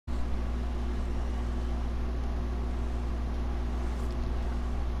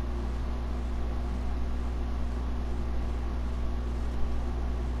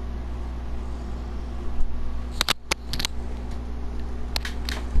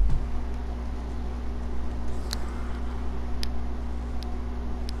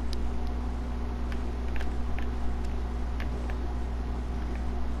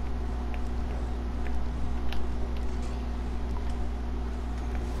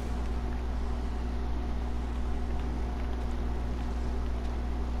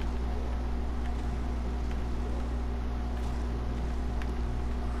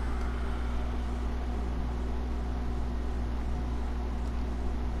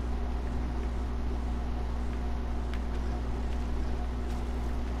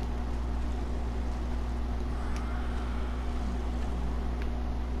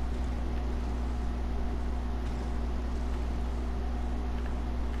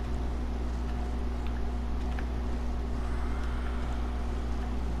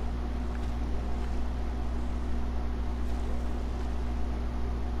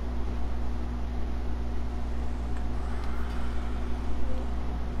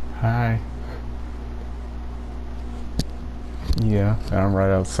Hi. Yeah, I'm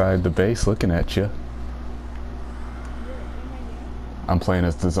right outside the base looking at you. You're in my game? I'm playing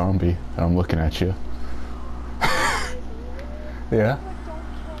as the zombie, and I'm looking at you. Seriously? Yeah? Look,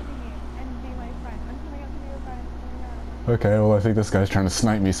 don't kill me and be my friend. I'm coming up to be your friend. Oh my god. Okay, well I think this guy's trying to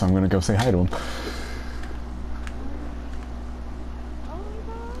snipe me, so I'm gonna go say hi to him. Oh my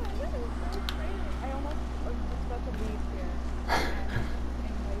god, that is so exciting. I almost was just about to leave here and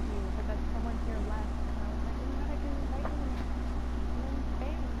invite you, but then someone here left, and I was like, oh my god, I can invite him. And then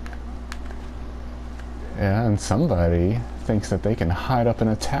bang, you're gone. Yeah, and somebody thinks that they can hide up in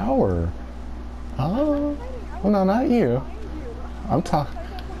a tower. I'm not Oh, hiding. I well was no, not trying to you. find you. I I'm was talking.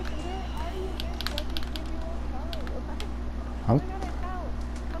 trying to. I'm like, where are you, bitch? Let me give you a hug. Like, oh I'm my god, it's out.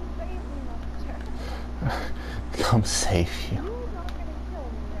 Come save me, monster. come save you. You are not gonna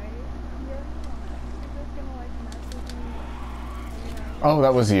kill me, right? You're not. You're just gonna like mess with me, and you're not gonna Oh,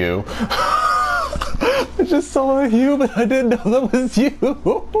 that kill was me. you. I just saw a human. I didn't know that was you.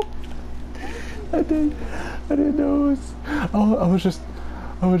 That was so I did. funny. I didn't know it was. Oh, I was just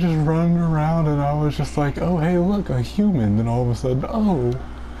running around, and I was just like, oh, hey, look, a human. Then all of a sudden, oh,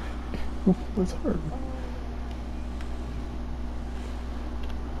 it was her.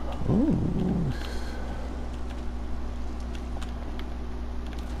 Oh yeah. Ooh.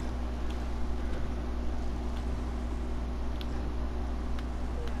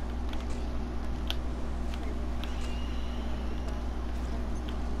 So yeah, my friend crazy enough, and then just started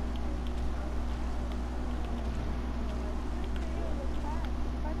smoking my face, and I was just like, no, and they're like, good for you, the cat,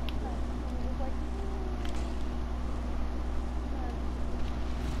 the fucking cat, and it was like, no, yeah, it's cute. Who's that hug?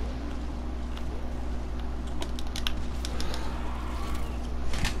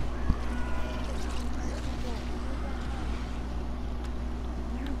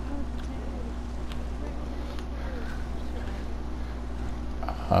 You're both dead. Where are the two? What's your ID?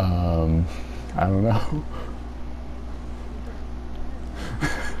 Um, I don't know. I gotta talk to you.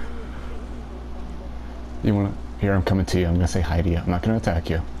 Maybe your babies or something. You wanna? Here, I'm coming to you. I'm gonna say hi to you. I'm not gonna attack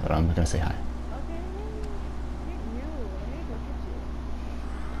you, but I'm gonna say hi. Okay, look at you. Let me look at you.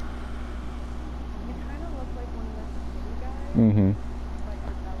 You kind of look like one of the committee guys, Mm-hmm. but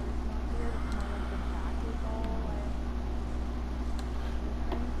your belly's not weird. It's more like the back is all like different.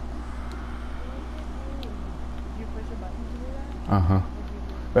 Look at you. Did you push a button to do that? Uh huh. What'd you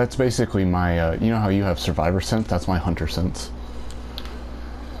do? That's basically my. You know how you have survivor sense? That's my hunter sense.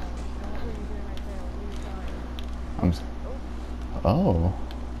 Oh, and what were you doing right there? What were you trying? I'm. Oh, oh, Oh,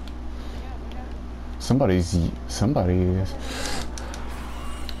 look out, look out. somebody's. Kill Somebody's. them,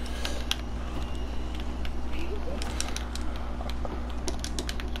 kill them.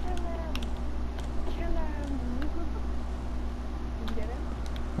 Kill him! Kill him! Did you get him?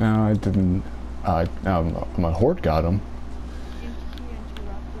 No, I didn't. My horde got him. He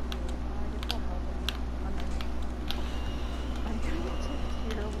interrupted you. I guess I'll help him. I'm in. I'm kind of just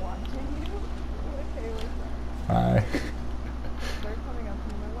here watching you. Like, hey, what's up? I. They're coming up to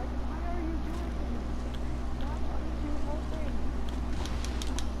me. They're like, why are you doing this? Why aren't you helping?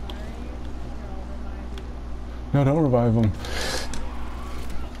 Sorry. Here, I'll revive you. No, don't revive him.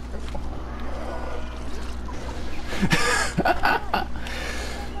 Stop! Oh no! Oh my god, something happened. I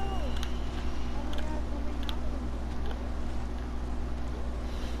don't know.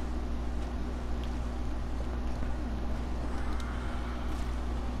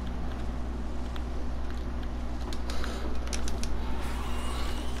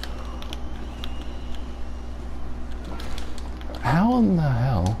 How in the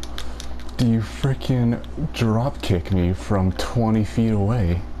hell do you freaking drop kick me from 20 feet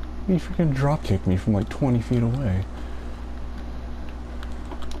away? You freaking drop kick me from like 20 feet away.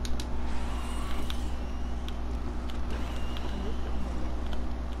 I'm just sitting here waiting.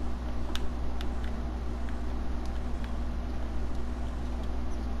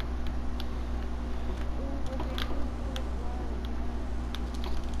 Ooh, we're dancing to the flow.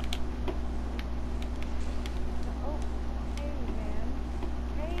 Yes. Oh, hey, man.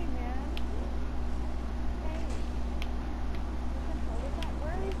 Hey, man. Hey. What the hell was that?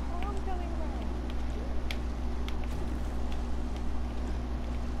 Where are these bombs coming from?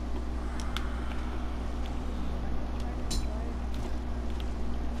 I'm just trying to enjoy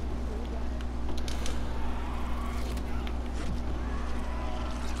my food life.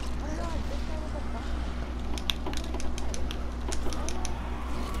 Oh my god, this guy with a bomb. Oh my god. Oh my god.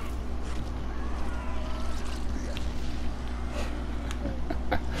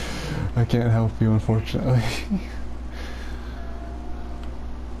 I can't help you, unfortunately.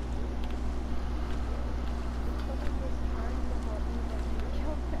 No. Someone was trying to help me, but you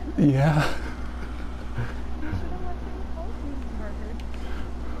killed them. Yeah. You should have let them help you, nerd.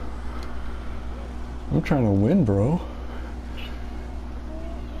 I'm trying to win, bro.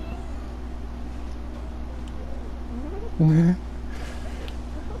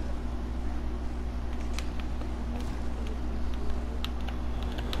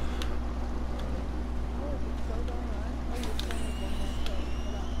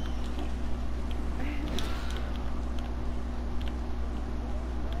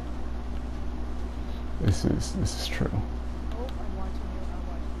 This is true. Oh, I'm watching you. I'm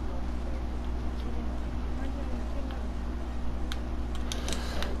watching you.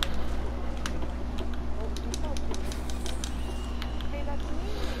 Hey, that's me.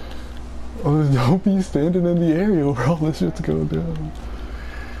 Oh, don't be standing in the area where all this shit's going down.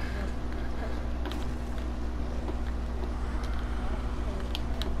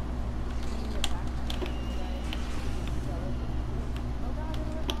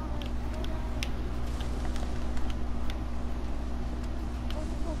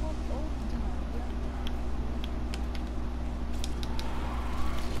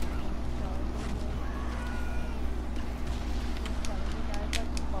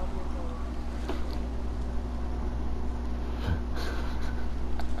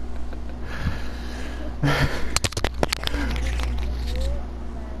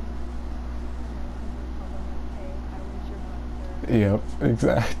 Yep,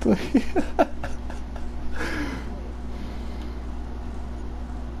 exactly.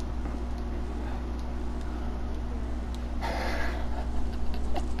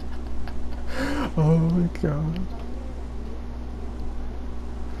 Oh my god.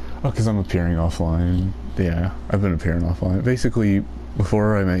 Oh, because I'm appearing offline. Yeah, I've been appearing offline. Basically,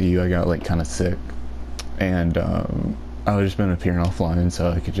 before I met you, I got like kind of sick. And I was just been appearing offline, so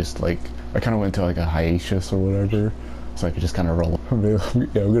I could just like, I kind of went to like a hiatus or whatever. So I could just kind of roll up and be like,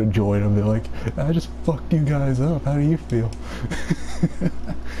 yeah, I'm gonna join and be like, I just fucked you guys up. How do you feel?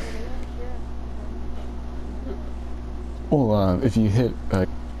 Well, if you hit,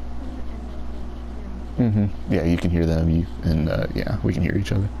 yeah, you can hear them. Yeah, we can hear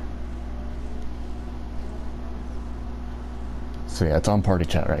each other. So yeah, it's on party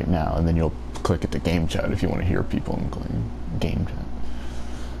chat right now, and then you'll click at the game chat if you want to hear people in game chat.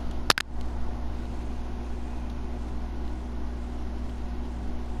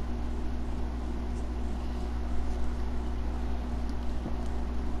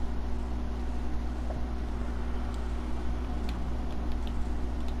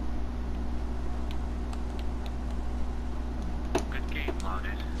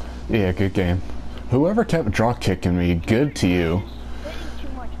 Yeah, good game. Whoever kept drop kicking me, good to you. Too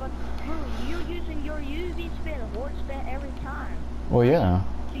much, but bro, you're using your UV spit, horde spit every time. Well, yeah.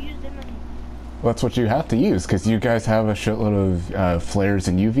 To use them in. Well, that's what you have to use, because you guys have a shitload of flares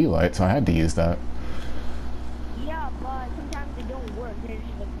and UV light, so I had to use that. Yeah, but sometimes they don't work. They're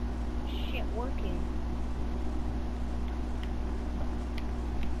just like shit working.